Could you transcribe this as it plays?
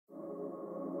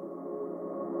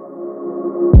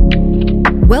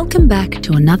Welcome back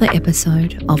to another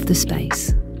episode of The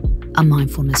Space, a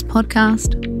mindfulness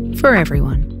podcast for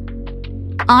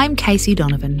everyone. I'm Casey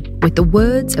Donovan with the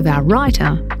words of our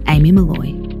writer, Amy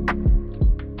Malloy.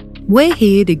 We're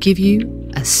here to give you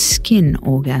a skin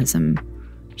orgasm.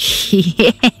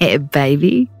 Yeah,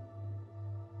 baby.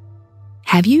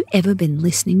 Have you ever been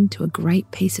listening to a great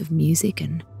piece of music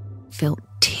and felt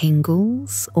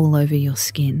tingles all over your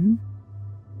skin?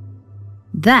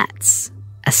 That's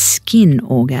a skin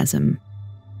orgasm,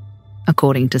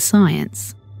 according to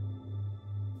science.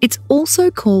 It's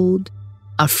also called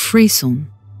a Frisson,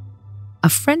 a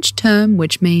French term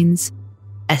which means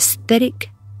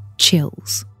aesthetic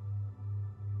chills.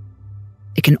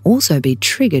 It can also be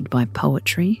triggered by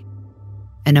poetry,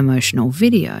 an emotional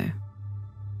video,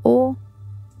 or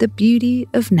the beauty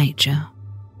of nature.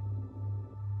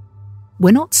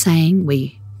 We're not saying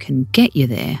we can get you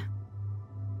there,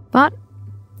 but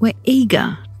we're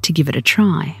eager to give it a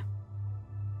try.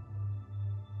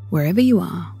 Wherever you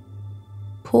are,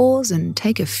 pause and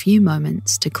take a few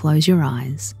moments to close your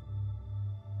eyes.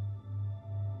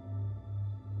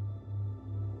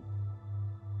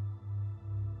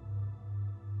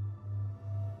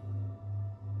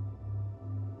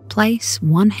 Place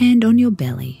one hand on your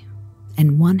belly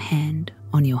and one hand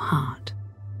on your heart.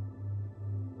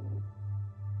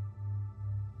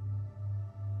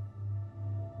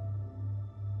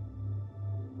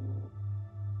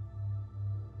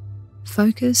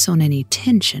 Focus on any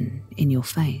tension in your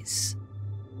face.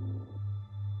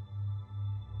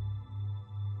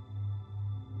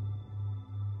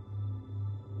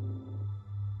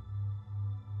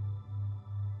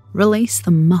 Release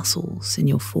the muscles in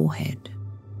your forehead.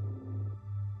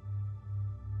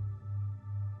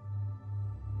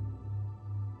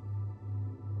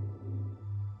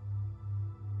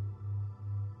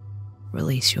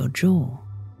 Release your jaw.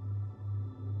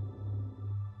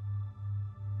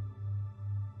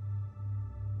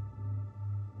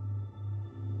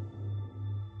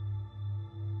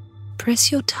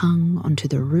 Press your tongue onto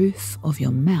the roof of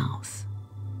your mouth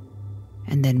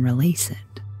and then release it.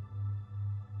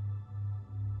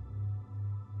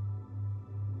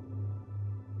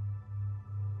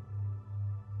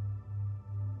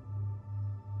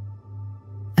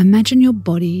 Imagine your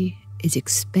body is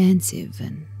expansive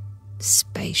and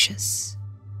spacious.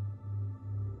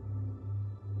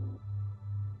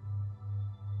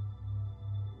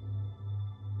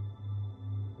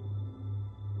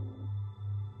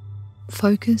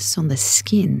 Focus on the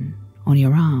skin on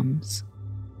your arms.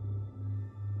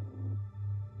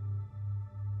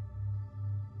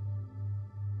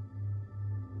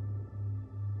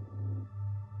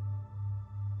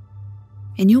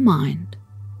 In your mind,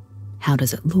 how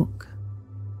does it look?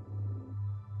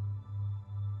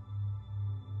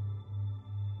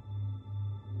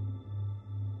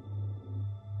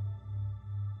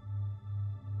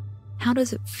 How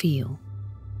does it feel?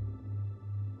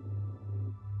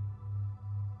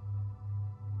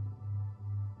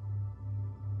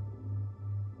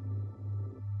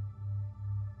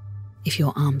 If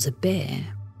your arms are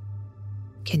bare,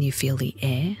 can you feel the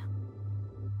air?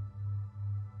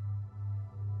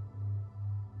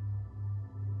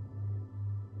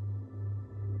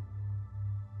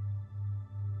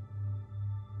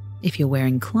 If you're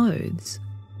wearing clothes,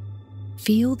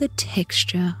 feel the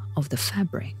texture of the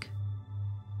fabric.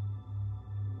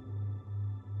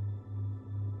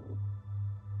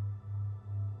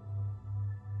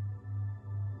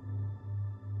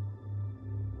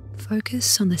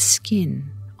 Focus on the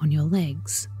skin on your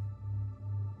legs.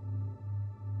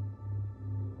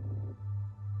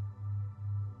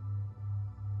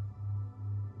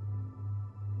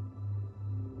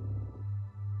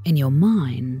 In your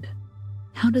mind,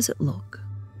 how does it look?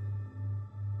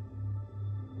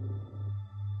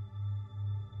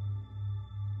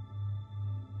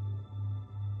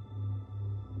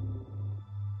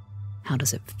 How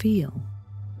does it feel?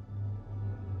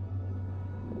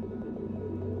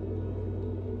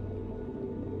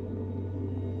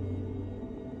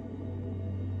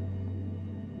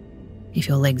 If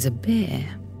your legs are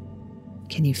bare,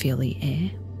 can you feel the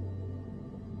air?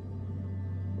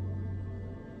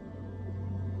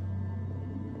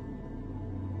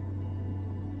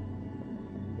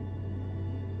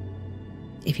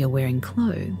 If you're wearing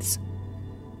clothes,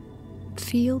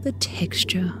 feel the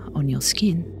texture on your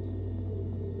skin.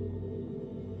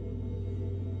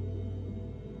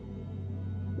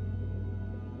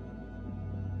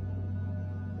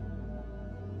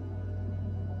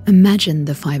 Imagine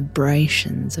the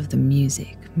vibrations of the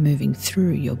music moving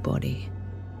through your body.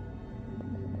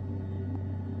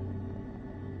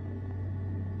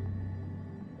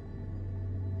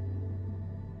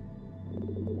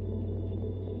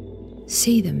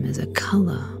 See them as a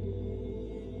colour,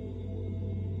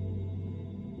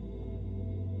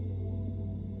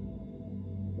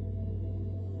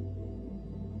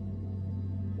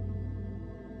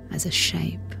 as a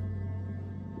shape,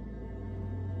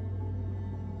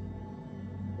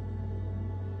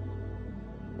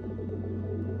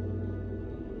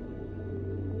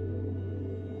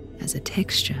 as a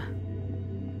texture.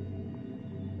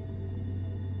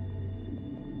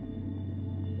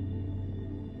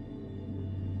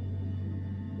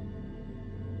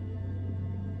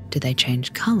 Do they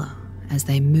change colour as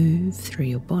they move through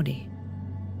your body?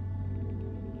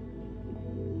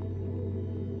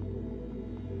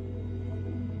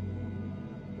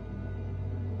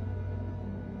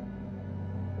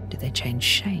 Do they change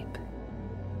shape?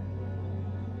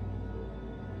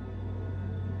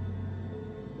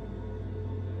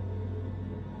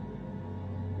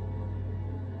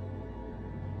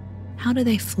 How do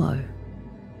they flow?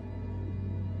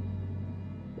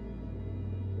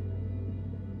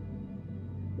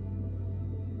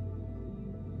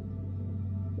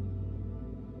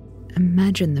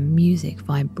 Imagine the music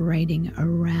vibrating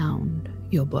around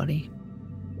your body.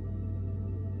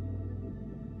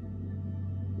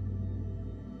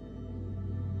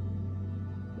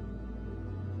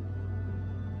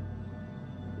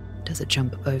 Does it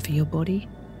jump over your body,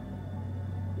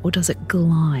 or does it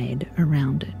glide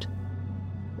around it?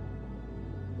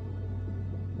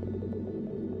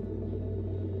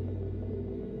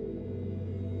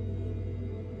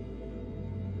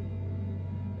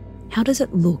 How does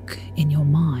it look in your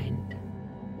mind?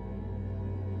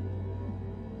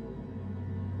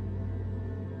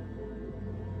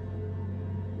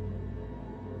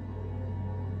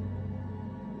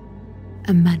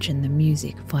 Imagine the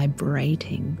music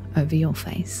vibrating over your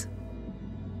face.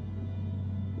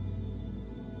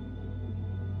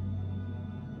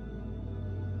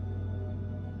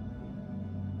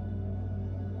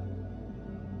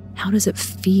 How does it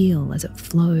feel as it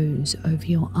flows over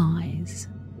your eyes?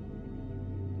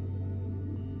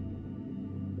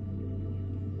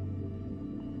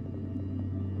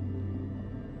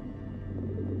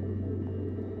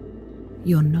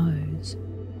 Your nose,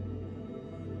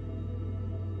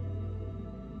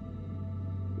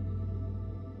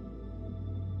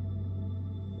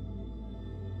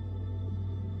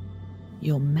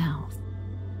 your mouth,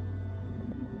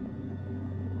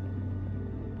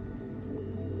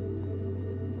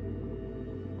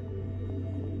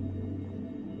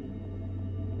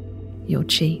 your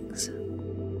cheeks,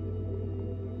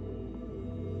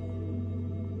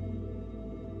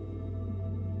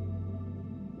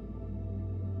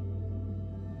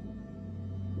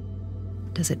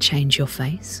 does it change your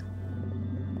face?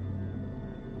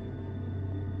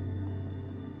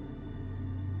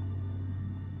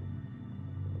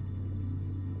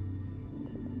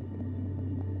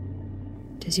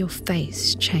 Does your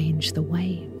face change the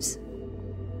waves?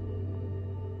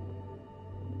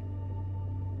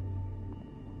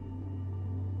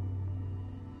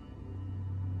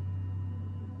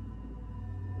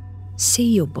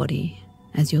 See your body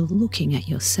as you're looking at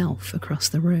yourself across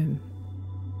the room.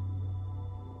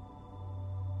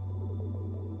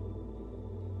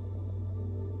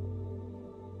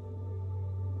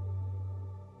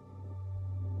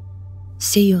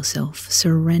 See yourself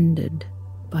surrendered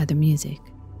by the music.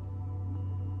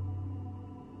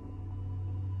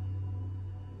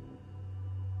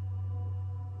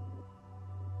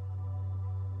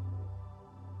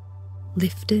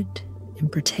 Lifted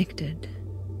and protected,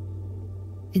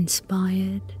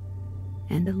 inspired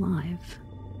and alive.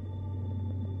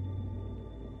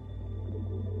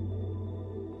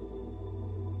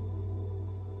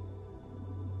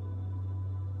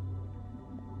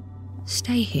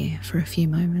 Stay here for a few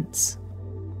moments.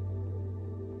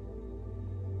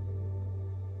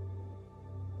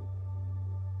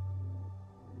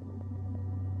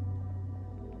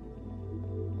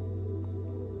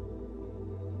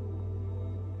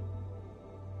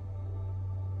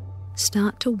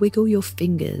 Start to wiggle your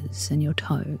fingers and your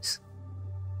toes.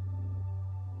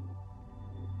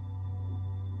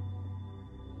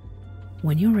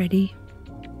 When you're ready,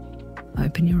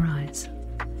 open your eyes.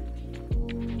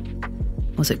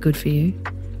 Was it good for you?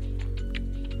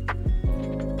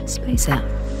 Space out.